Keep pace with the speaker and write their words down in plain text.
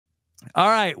All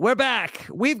right, we're back.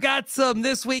 We've got some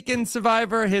This Week in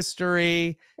Survivor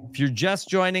history. If you're just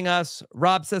joining us,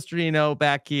 Rob Cesternino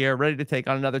back here, ready to take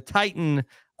on another Titan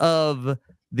of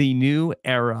the new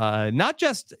era, not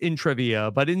just in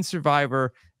trivia, but in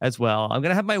Survivor as well. I'm going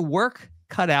to have my work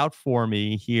cut out for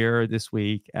me here this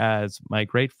week as my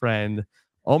great friend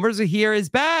Omar Zaheer is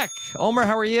back. Omar,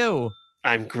 how are you?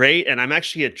 I'm great, and I'm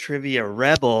actually a trivia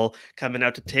rebel coming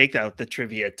out to take out the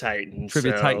trivia titan.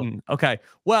 Trivia Titan. Okay.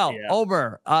 Well, yeah.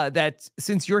 Omar, that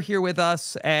since you're here with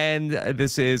us, and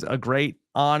this is a great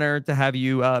honor to have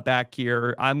you back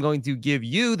here, I'm going to give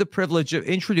you the privilege of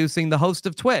introducing the host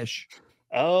of TWISH.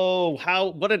 Oh,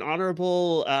 what an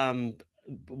honorable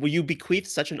will you bequeath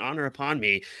such an honor upon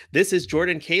me. This is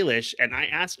Jordan Kalish, and I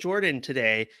asked Jordan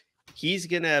today. He's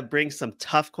gonna bring some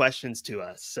tough questions to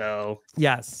us. So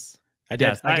yes, I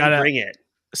did. I gotta bring it.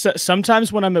 So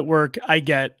sometimes when I'm at work, I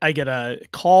get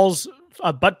calls,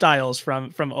 butt dials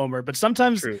from Omar, but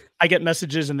sometimes I get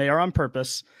messages and they are on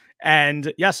purpose.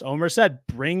 And yes, Omar said,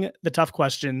 bring the tough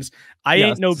questions. I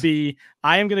ain't no B.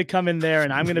 I am going to come in there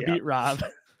and I'm going to beat Rob.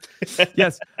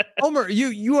 Yes. Omar,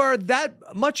 you are that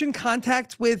much in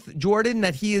contact with Jordan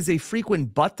that he is a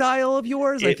frequent butt dial of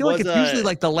yours? I feel like it's usually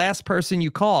like the last person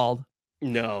you called.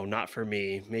 No, not for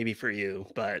me. Maybe for you,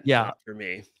 but yeah, not for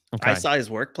me. Okay. I saw his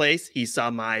workplace. He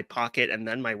saw my pocket and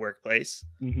then my workplace.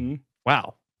 Mm-hmm.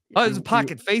 Wow. Oh, it was a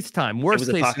pocket FaceTime. Worst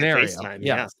case scenario.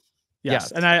 FaceTime,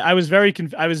 yes. And I was very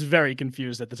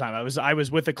confused at the time. I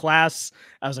was with a class.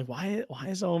 I was like, why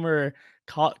is Omar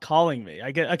calling me?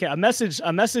 I get a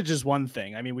message is one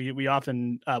thing. I mean, we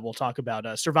often will talk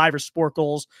about Survivor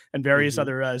sporkles and various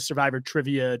other Survivor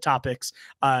trivia topics.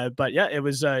 But yeah, it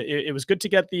was good to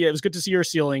get it was good to see your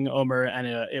ceiling, Omar, and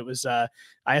it was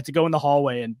I had to go in the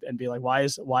hallway and be like, why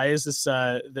is this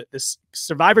this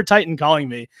Survivor Titan calling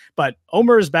me? But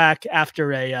Omar is back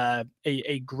after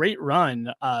a great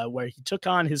run where he took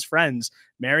on his friends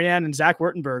Marianne and Zach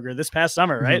Wurtenberger this past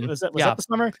summer, right? Was that the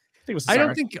summer? I think it was the summer. I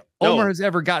don't think Omar has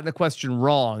ever gotten a question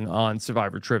wrong on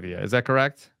Survivor trivia. Is that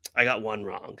correct? I got one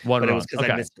wrong. It was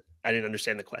because I didn't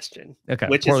understand the question. Okay.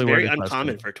 Which is very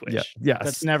uncommon for TWISH. Yeah. Yes.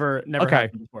 That's never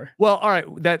happened before. Well, all right.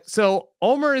 So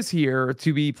Omar is here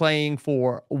to be playing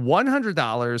for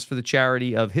 $100 for the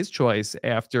charity of his choice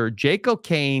after Jake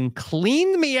O'Kane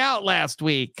cleaned me out last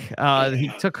week.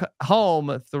 He took home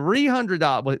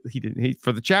 $300. He didn't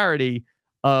for the charity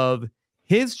of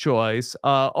his choice.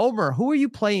 Omar, who are you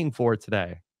playing for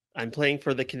today? I'm playing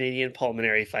for the Canadian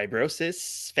Pulmonary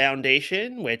Fibrosis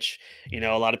Foundation, which, a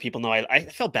lot of people know. I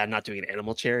felt bad not doing an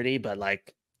animal charity, but my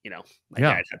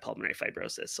dad had pulmonary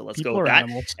fibrosis. So let's go with that.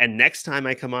 Animals. And next time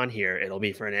I come on here, it'll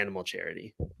be for an animal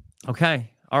charity. Okay.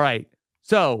 All right.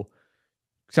 So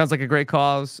sounds like a great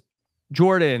cause.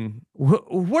 Jordan,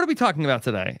 what are we talking about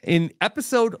today in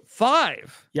episode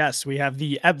 5? Yes, we have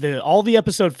all the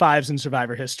episode 5s in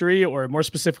Survivor history, or more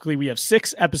specifically, we have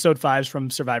 6 episode 5s from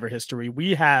Survivor history.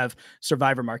 We have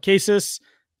Survivor Marquesas,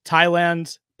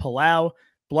 Thailand, Palau,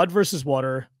 Blood versus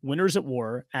Water, Winners at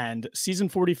War, and Season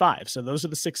 45. So those are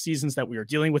the 6 seasons that we are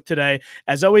dealing with today.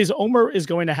 As always, Omar is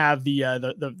going to have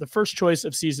the first choice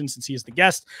of season since he is the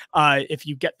guest. If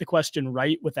you get the question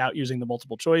right without using the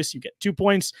multiple choice, you get 2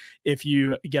 points. If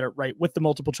you get it right with the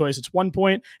multiple choice, it's 1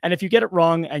 point. And if you get it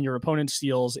wrong and your opponent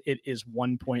steals, it is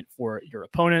 1 point for your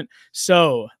opponent.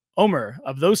 So, Omar,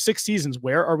 of those 6 seasons,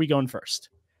 where are we going first?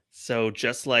 So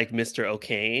just like Mr.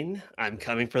 O'Kane, I'm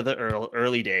coming for the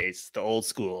early days, the old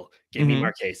school. Give me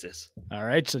Marquesas. All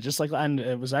right. So just like, and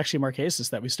it was actually Marquesas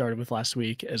that we started with last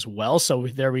week as well. So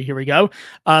here we go.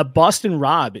 Boston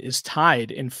Rob is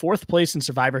tied in 4th place in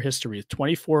Survivor history with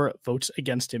 24 votes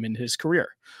against him in his career.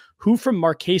 Who from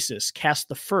Marquesas cast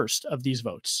the first of these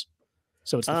votes?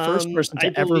 So it's the first person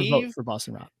to ever vote for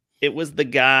Boston Rob. It was the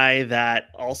guy that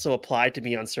also applied to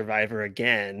me on Survivor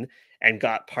again and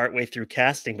got partway through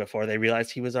casting before they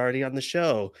realized he was already on the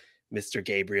show, Mr.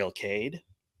 Gabriel Cade.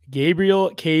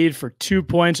 Gabriel Cade for 2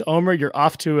 points. Omar, you're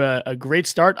off to a great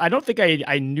start. I don't think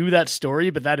I knew that story,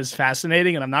 but that is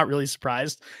fascinating, and I'm not really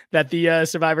surprised that the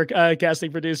Survivor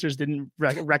casting producers didn't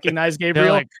recognize Gabriel.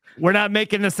 Like, we're not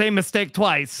making the same mistake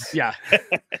twice. Yeah,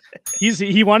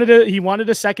 he wanted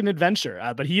a second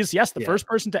adventure, but he is the first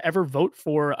person to ever vote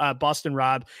for Boston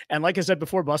Rob. And like I said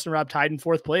before, Boston Rob tied in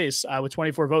 4th place with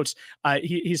 24 votes.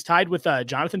 He's tied with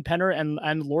Jonathan Penner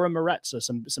and Laura Moret, so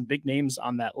some big names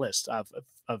on that list of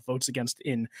votes against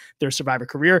in their Survivor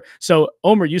career. So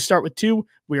Omar, you start with 2.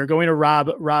 We are going to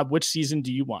Rob. Rob, which season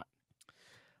do you want?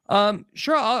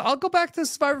 Sure. I'll go back to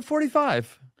Survivor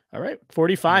 45. All right,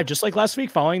 45. Just like last week,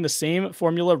 following the same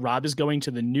formula, Rob is going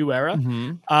to the new era.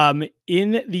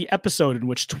 In the episode in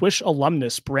which TWISH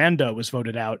alumnus Brando was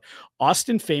voted out,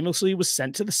 Austin famously was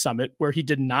sent to the summit where he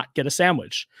did not get a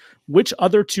sandwich. Which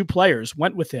other 2 players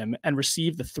went with him and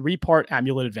received the 3-part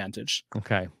amulet advantage?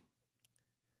 Okay.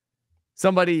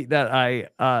 Somebody that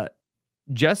I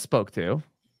just spoke to,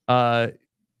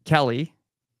 Kelly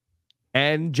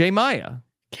and J Maya.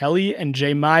 Kelly and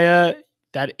J Maya.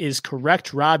 That is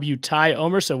correct, Rob. You tie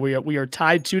Omer, so we are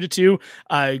tied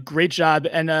 2-2. Great job,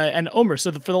 and Omer.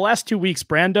 So for the last 2 weeks,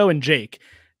 Brando and Jake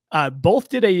both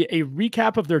did a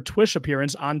recap of their TWISH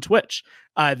appearance on Twitch.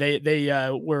 They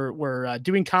were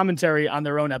doing commentary on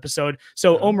their own episode.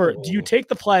 So Omer, do you take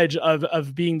the pledge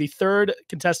of being the 3rd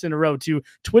contestant in a row to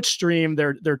Twitch stream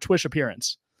their TWISH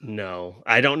appearance? No,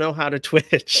 I don't know how to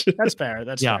Twitch. That's fair.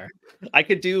 That's fair. I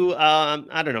could do,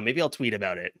 I don't know, maybe I'll tweet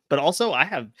about it. But also I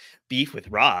have beef with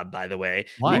Rob, by the way,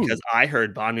 because I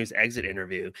heard Banu's exit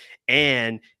interview,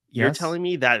 and you're telling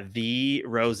me that the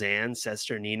Roseanne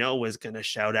Cesternino was going to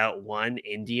shout out one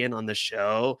Indian on the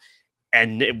show,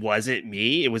 and it wasn't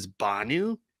me, it was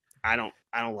Banu. I don't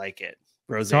like it.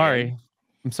 Roseanne.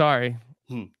 I'm sorry.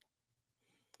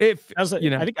 If I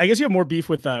guess you have more beef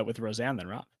with Roseanne than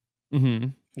Rob.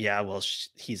 Yeah, well,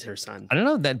 he's her son. I don't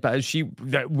know that, but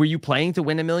were you playing to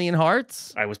win $1 million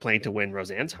hearts? I was playing to win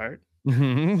Roseanne's heart. I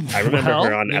remember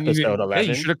her on episode 11. Hey,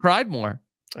 you should have cried more.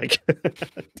 Like,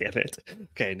 damn it.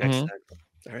 Okay, next time.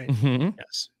 All right.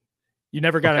 Yes. You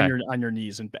never got on your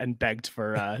knees and begged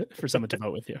for someone to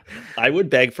vote with you. I would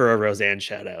beg for a Roseanne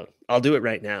shout out. I'll do it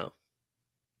right now.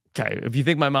 Okay, if you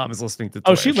think my mom is listening to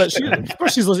Twitch. Of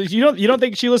course she's listening. You don't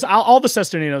think she listens? All the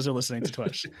Cesterninos are listening to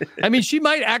Twitch. I mean, she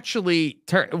might actually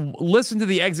listen to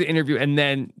the exit interview and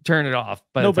then turn it off.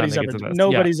 But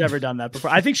nobody's ever done that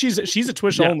before. I think she's a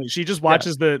Twitch only. She just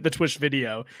watches the Twitch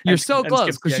video. You're so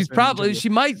close, because she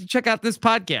might check out this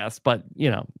podcast, but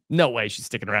no way she's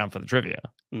sticking around for the trivia.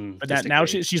 But now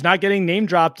she's not getting name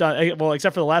dropped. Well,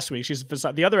 except for the last week, she's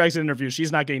the other exit interview.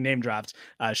 She's not getting name dropped.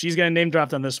 She's getting name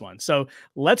dropped on this one. So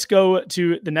let's go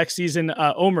to the next season.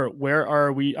 Omer, where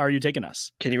are you taking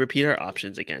us? Can you repeat our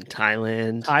options again?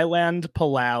 Thailand,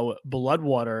 Palau,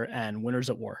 Bloodwater, and Winners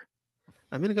at War.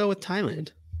 I'm gonna go with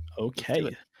Thailand.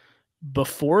 Okay.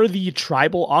 Before the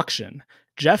tribal auction,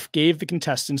 Jeff gave the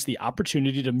contestants the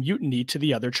opportunity to mutiny to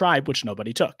the other tribe, which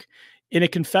nobody took. In a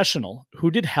confessional,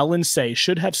 who did Helen say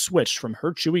should have switched from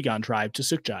her Chewigan tribe to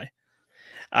Sukjai?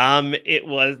 It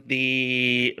was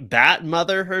the Bat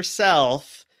Mother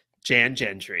herself, Jan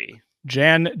Gentry.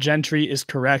 Jan Gentry is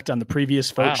correct on the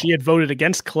previous vote. Wow. She had voted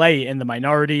against Clay in the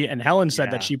minority, and Helen said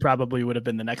that she probably would have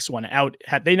been the next one out.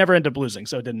 They never ended up losing,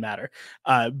 so it didn't matter.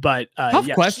 Tough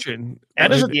question.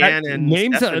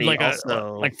 Names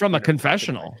like from a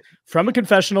confessional. From a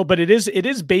confessional, but it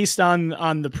is based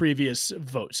on the previous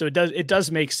vote, so it does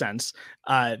make sense.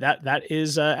 That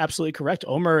is absolutely correct.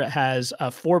 Omer has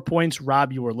 4 points.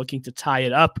 Rob, you were looking to tie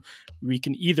it up. We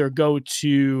can either go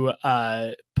to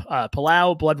Palau,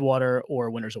 Bloodwater,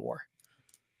 or Winners at War.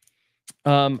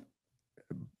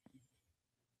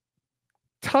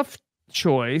 Tough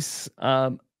choice.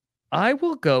 I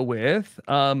will go with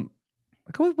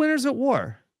Winners at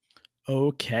War.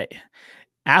 Okay.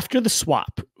 After the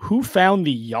swap, who found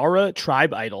the Yara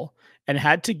tribe idol and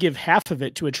had to give half of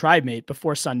it to a tribe mate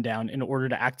before sundown in order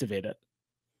to activate it?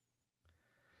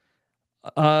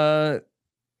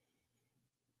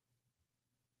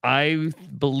 I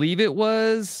believe it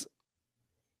was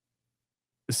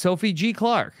Sophie G.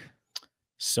 Clark.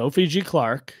 Sophie G.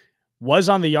 Clark was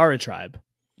on the Yara tribe.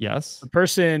 Yes. The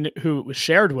person who it was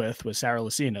shared with was Sarah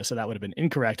Lucina, so that would have been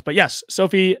incorrect. But yes,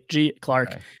 Sophie G.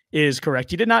 Clark is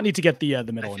correct. You did not need to get the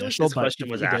middle initial. This question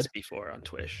was asked before on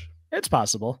Twitch. It's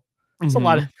possible. It's a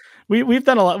lot of we've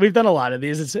done a lot of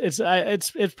these.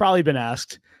 It's probably been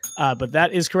asked, but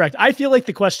that is correct. I feel like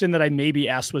the question that I maybe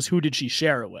asked was who did she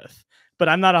share it with? But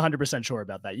I'm not 100% sure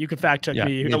about that. You can fact check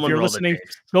me if you're listening.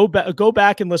 Go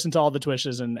back and listen to all the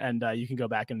Twishes, and you can go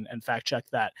back and fact check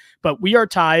that. But we are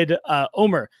tied.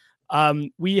 Omer,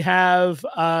 we have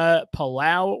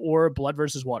Palau or Blood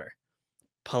versus Water.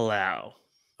 Palau.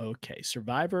 Okay,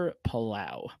 Survivor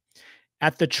Palau.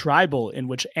 At the tribal in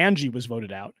which Angie was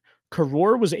voted out,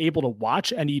 Karor was able to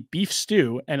watch and eat beef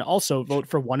stew and also vote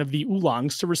for one of the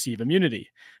oolongs to receive immunity.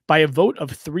 By a vote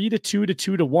of 3-2 to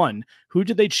 2-1, who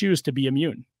did they choose to be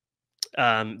immune?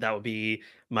 That would be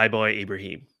my boy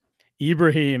Ibrahim.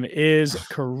 Ibrahim is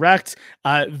correct.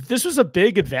 This was a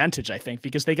big advantage, I think,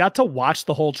 because they got to watch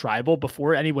the whole tribal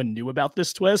before anyone knew about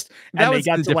this twist. That was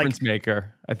the difference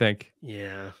maker, I think.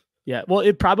 Yeah. Yeah, well,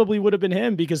 it probably would have been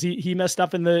him because he messed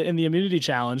up in the immunity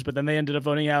challenge, but then they ended up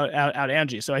voting out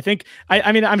Angie. So I think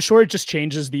I mean I'm sure it just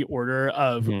changes the order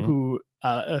of who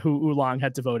Oolong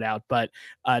had to vote out, but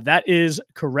that is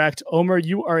correct. Omar,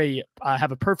 you are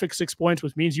have a perfect 6 points,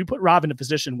 which means you put Rob in a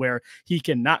position where he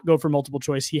cannot go for multiple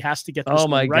choice. He has to get this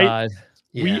one right. God.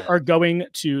 Yeah. We are going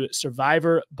to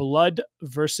Survivor Blood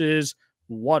versus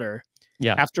Water.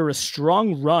 Yeah. After a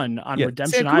strong run on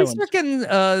Redemption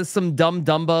Island. Some dumb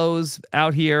dumbos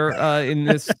out here in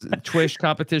this TWISH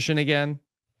competition again.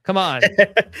 Come on.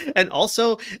 And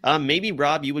also, maybe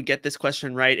Rob, you would get this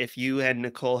question right if you and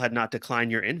Nicole had not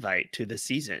declined your invite to the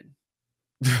season.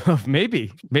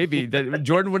 maybe that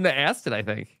Jordan wouldn't have asked it, I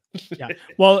think. Yeah.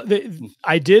 Well,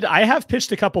 I have pitched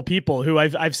a couple people who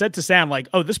I've said to Sam, like,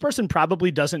 oh, this person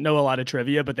probably doesn't know a lot of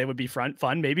trivia, but they would be fun.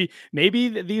 Maybe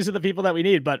these are the people that we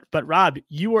need. But Rob,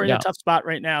 you are in a tough spot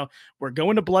right now. We're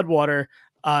going to Bloodwater.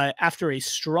 After a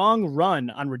strong run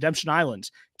on Redemption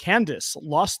Island, Candace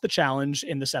lost the challenge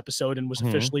in this episode and was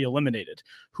officially eliminated.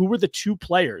 Who were the 2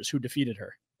 players who defeated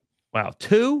her? Wow.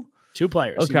 2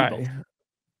 players. Okay.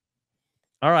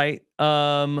 All right.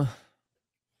 I'm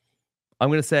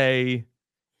going to say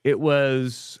it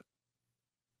was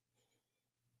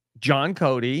John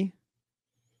Cody.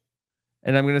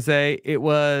 And I'm going to say it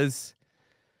was,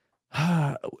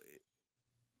 I'm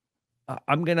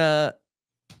going to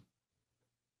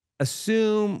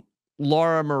assume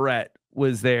Laura Moret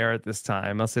was there at this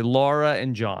time. I'll say Laura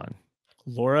and John.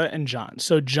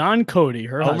 So John Cody,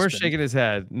 her Homer's husband, shaking his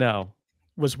head. No.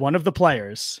 Was one of the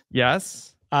players.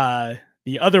 Yes. The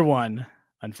other one,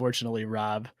 unfortunately,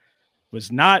 Rob,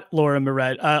 was not Laura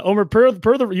Moret. Omar, per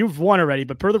the you've won already,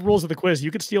 but per the rules of the quiz,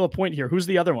 you could steal a point here. Who's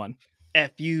the other one?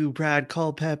 F you, Brad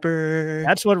Culpepper.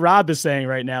 That's what Rob is saying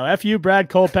right now. F you, Brad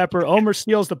Culpepper. Omar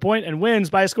steals the point and wins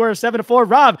by a score of 7-4.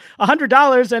 Rob,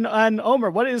 $100. And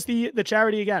Omar, what is the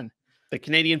charity again? The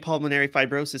Canadian Pulmonary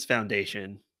Fibrosis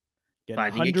Foundation. Get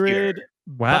 100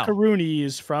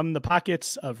 buckaroonies from the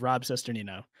pockets of Rob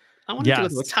Cesternino. I want to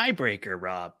do a tiebreaker,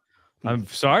 Rob. I'm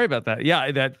sorry about that.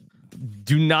 Yeah, that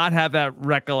do not have that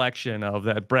recollection of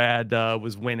that Brad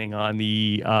was winning on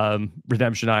the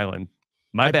Redemption Island.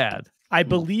 My bad. I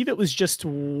believe it was just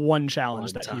one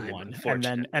challenge that he won,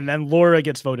 and then Laura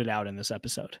gets voted out in this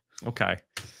episode. Okay.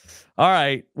 All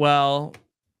right. Well,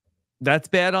 that's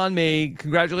bad on me.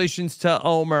 Congratulations to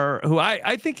Omar, who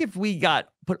I think if we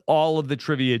put all of the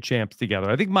trivia champs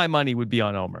together, I think my money would be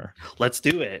on Omar. Let's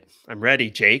do it. I'm ready,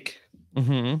 Jake.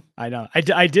 I know.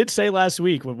 I did say last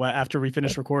week after we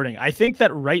finished recording, I think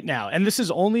that right now, and this is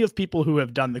only of people who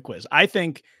have done the quiz, I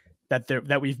think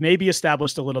that we've maybe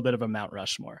established a little bit of a Mount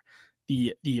Rushmore.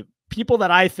 The people that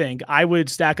I think I would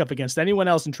stack up against anyone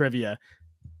else in trivia,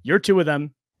 you're 2 of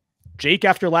them. Jake,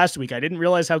 after last week, I didn't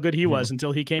realize how good he was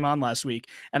until he came on last week.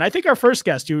 And I think our first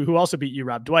guest, who also beat you,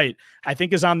 Rob, Dwight, I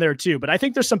think is on there too. But I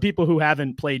think there's some people who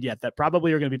haven't played yet that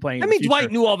probably are going to be playing. I mean, Dwight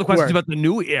knew all the questions about the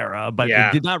new era, but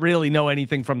did not really know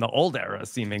anything from the old era,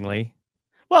 seemingly.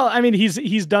 Well, I mean,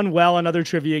 he's done well in other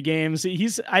trivia games.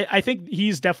 I think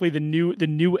he's definitely the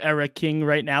new era king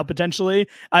right now, potentially.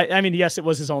 I mean, yes, it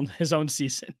was his own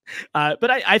season, but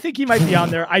I think he might be on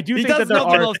there. I do think that there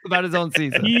are about his own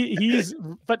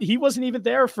season. But he wasn't even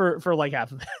there for like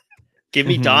half of it. Give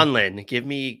me Donlin. Give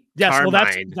me Carmine. Well,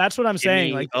 that's what I'm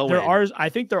saying. Like Owen. I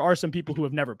think there are some people who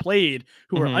have never played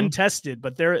who are untested,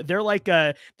 but they're like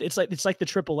it's like the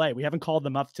AAA. We haven't called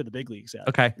them up to the big leagues yet.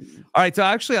 Okay, all right. So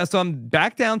actually, I'm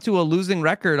back down to a losing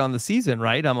record on the season.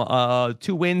 Right, I'm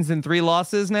 2 wins and 3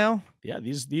 losses now. Yeah,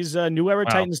 these new era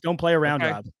Titans don't play around,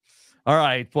 Rob. All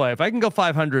right, boy. If I can go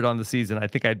 500 on the season, I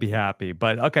think I'd be happy.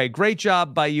 But okay, great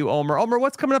job by you, Omar. Omar,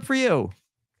 what's coming up for you?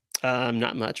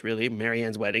 Not much really.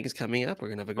 Marianne's wedding is coming up. We're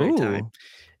gonna have a great time,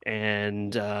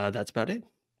 and that's about it.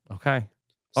 Okay,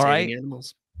 all right.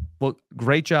 Animals. Well,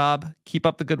 great job. Keep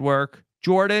up the good work,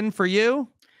 Jordan. For you,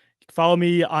 follow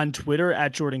me on Twitter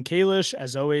at Jordan Kalish.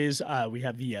 As always, we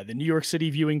have the New York City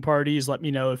viewing parties. Let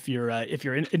me know if you're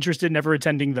interested in ever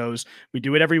attending those. We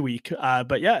do it every week.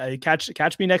 But yeah,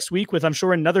 catch me next week with, I'm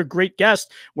sure, another great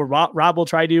guest where Rob will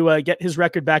try to get his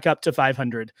record back up to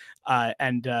 500. Yeah,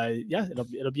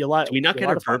 it'll be a lot. Do we not get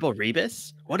a verbal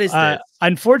rebus? What is this?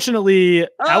 Unfortunately,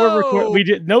 we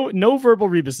did no verbal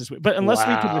rebus this week. But unless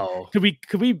we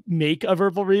could we make a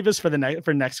verbal rebus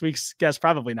for next week's guest?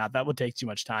 Probably not. That would take too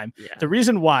much time. Yeah. The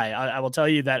reason why I will tell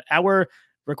you that our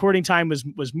recording time was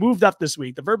moved up this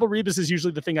week. The verbal rebus is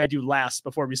usually the thing I do last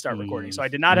before we start recording, so I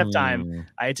did not have time.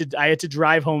 I had to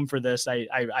drive home for this.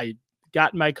 I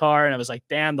got in my car and I was like,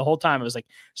 damn. The whole time I was like,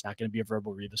 it's not going to be a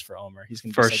verbal rebus for Omar. He's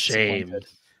going to be for shame.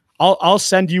 I'll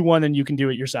send you one and you can do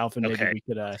it yourself, and maybe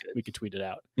we could tweet it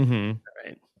out. All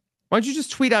right. Why don't you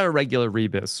just tweet out a regular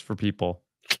rebus for people?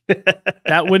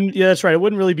 That wouldn't. Yeah, that's right. It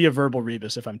wouldn't really be a verbal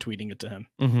rebus if I'm tweeting it to him.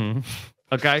 Mm-hmm.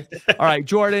 Okay. All right,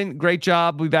 Jordan, great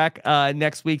job. We'll be back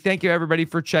next week. Thank you, everybody,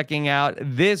 for checking out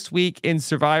This Week in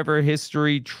Survivor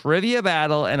History Trivia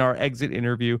Battle and our exit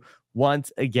interview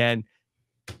once again.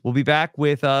 We'll be back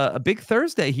with a big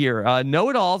Thursday here.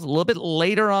 Know-it-alls a little bit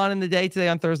later on in the day today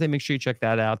on Thursday. Make sure you check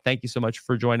that out. Thank you so much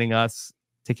for joining us.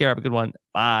 Take care. Have a good one.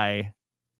 Bye.